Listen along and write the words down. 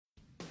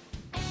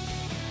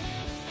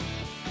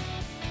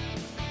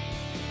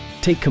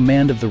Take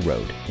command of the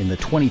road in the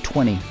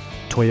 2020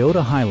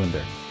 Toyota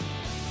Highlander.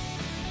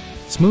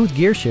 Smooth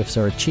gear shifts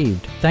are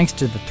achieved thanks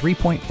to the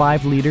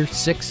 3.5-liter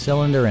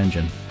 6-cylinder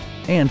engine.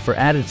 And for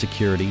added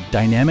security,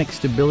 dynamic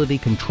stability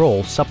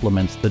control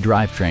supplements the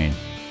drivetrain.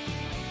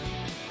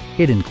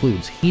 It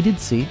includes heated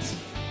seats,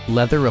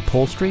 leather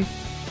upholstery,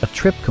 a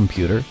trip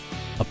computer,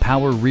 a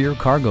power rear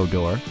cargo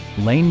door,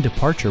 lane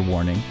departure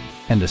warning,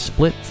 and a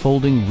split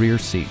folding rear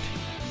seat.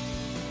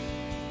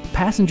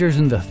 Passengers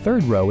in the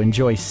third row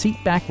enjoy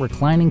seat-back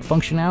reclining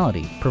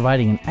functionality,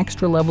 providing an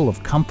extra level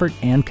of comfort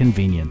and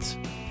convenience.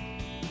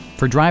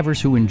 For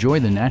drivers who enjoy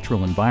the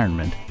natural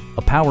environment,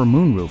 a power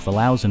moonroof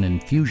allows an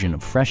infusion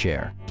of fresh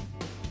air.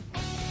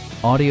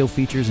 Audio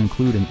features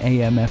include an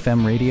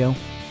AM/FM radio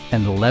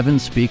and 11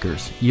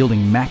 speakers,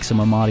 yielding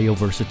maximum audio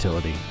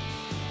versatility.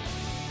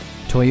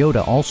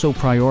 Toyota also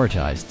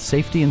prioritized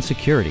safety and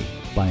security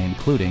by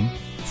including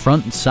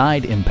front and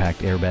side impact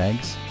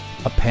airbags,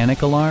 a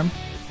panic alarm,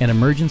 an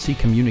emergency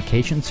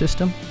communication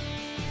system,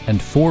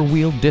 and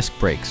four-wheel disc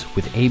brakes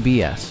with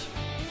ABS.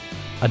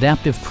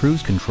 Adaptive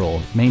Cruise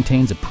Control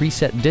maintains a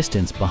preset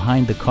distance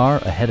behind the car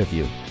ahead of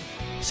you,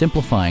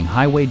 simplifying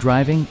highway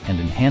driving and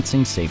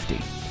enhancing safety.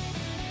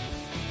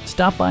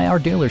 Stop by our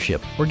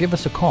dealership or give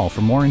us a call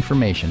for more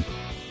information.